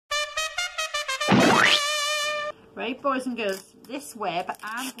Right, boys and girls, this web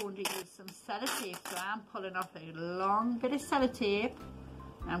I'm going to use some sellotape. So I'm pulling off a long bit of sellotape.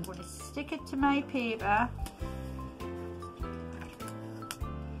 I'm going to stick it to my paper.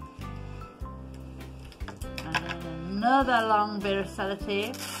 And then another long bit of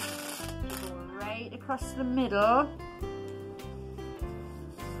sellotape to go right across the middle.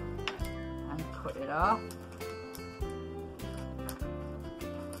 And cut it off.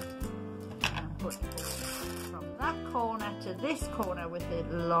 And put it from that corner to this corner with a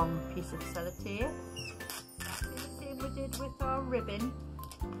long piece of sellotape. Exactly the same we did with our ribbon.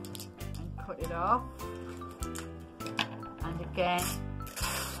 And cut it off. And again,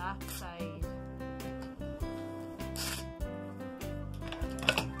 that side.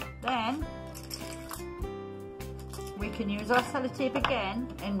 Then we can use our sellotape again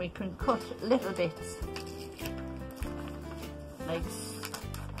and we can cut little bits like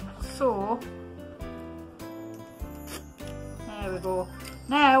so. There we go.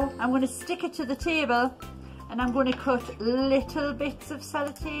 Now I'm going to stick it to the table and I'm going to cut little bits of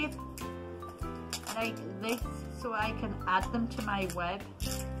sellotape like this so I can add them to my web.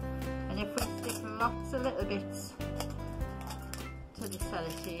 And if we stick lots of little bits to the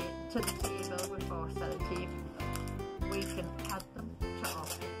sellotape, to the table with our sellotape, we can add them to our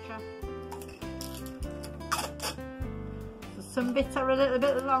picture. So some bits are a little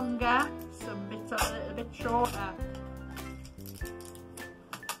bit longer, some bits are a little bit shorter.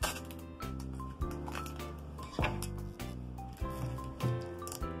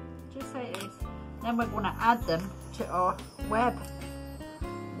 Just like this. Then we're going to add them to our web.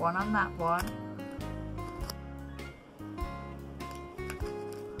 One on that one.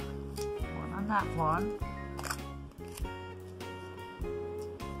 One on that one.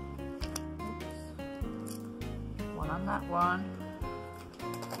 One on that one.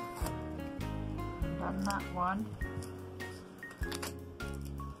 And on that one.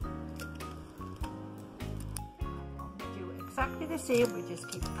 We do exactly the same, we just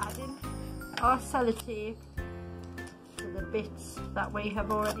keep adding our sellotape to the bits that we have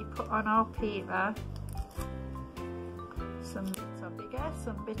already put on our paper. Some bits are bigger,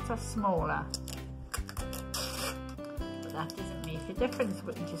 some bits are smaller. But that doesn't make a difference,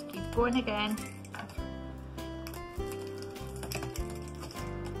 we can just keep going again.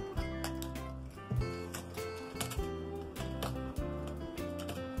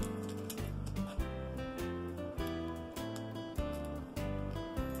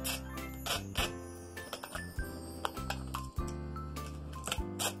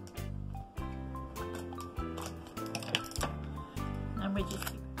 And we just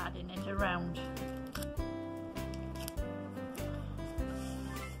keep adding it around.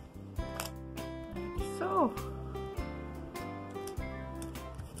 Like so.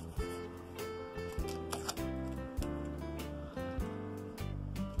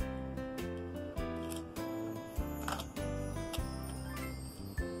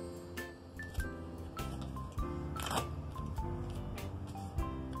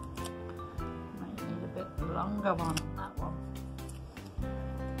 Might need a bit longer one on that one.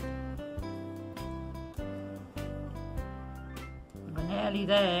 Nearly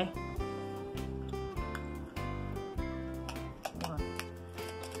there.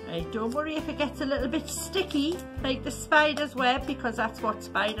 Right, don't worry if it gets a little bit sticky like the spider's web, because that's what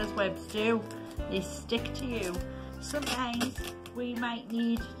spider's webs do. They stick to you. Sometimes we might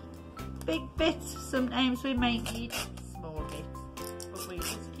need big bits, sometimes we might need small bits, but we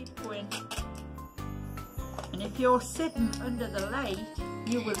just keep going. And if you're sitting under the light,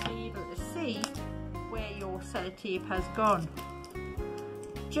 you will be able to see where your sellotape has gone.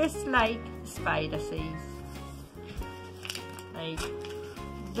 Just like the spider sees. Like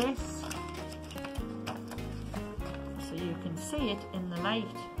this. So you can see it in the light.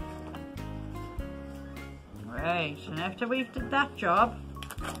 Right, and after we've done that job,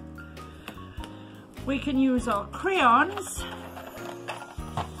 we can use our crayons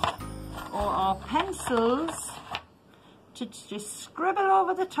or our pencils to just scribble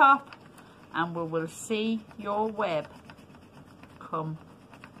over the top, and we will see your web come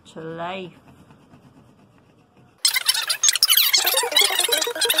to life.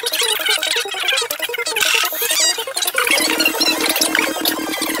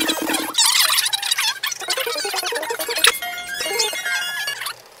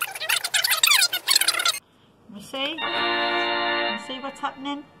 You see what's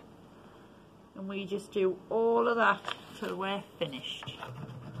happening? And we just do all of that till we're finished.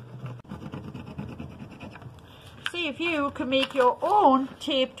 See if you can make your own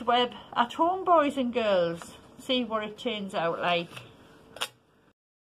taped web at home, boys and girls. See what it turns out like.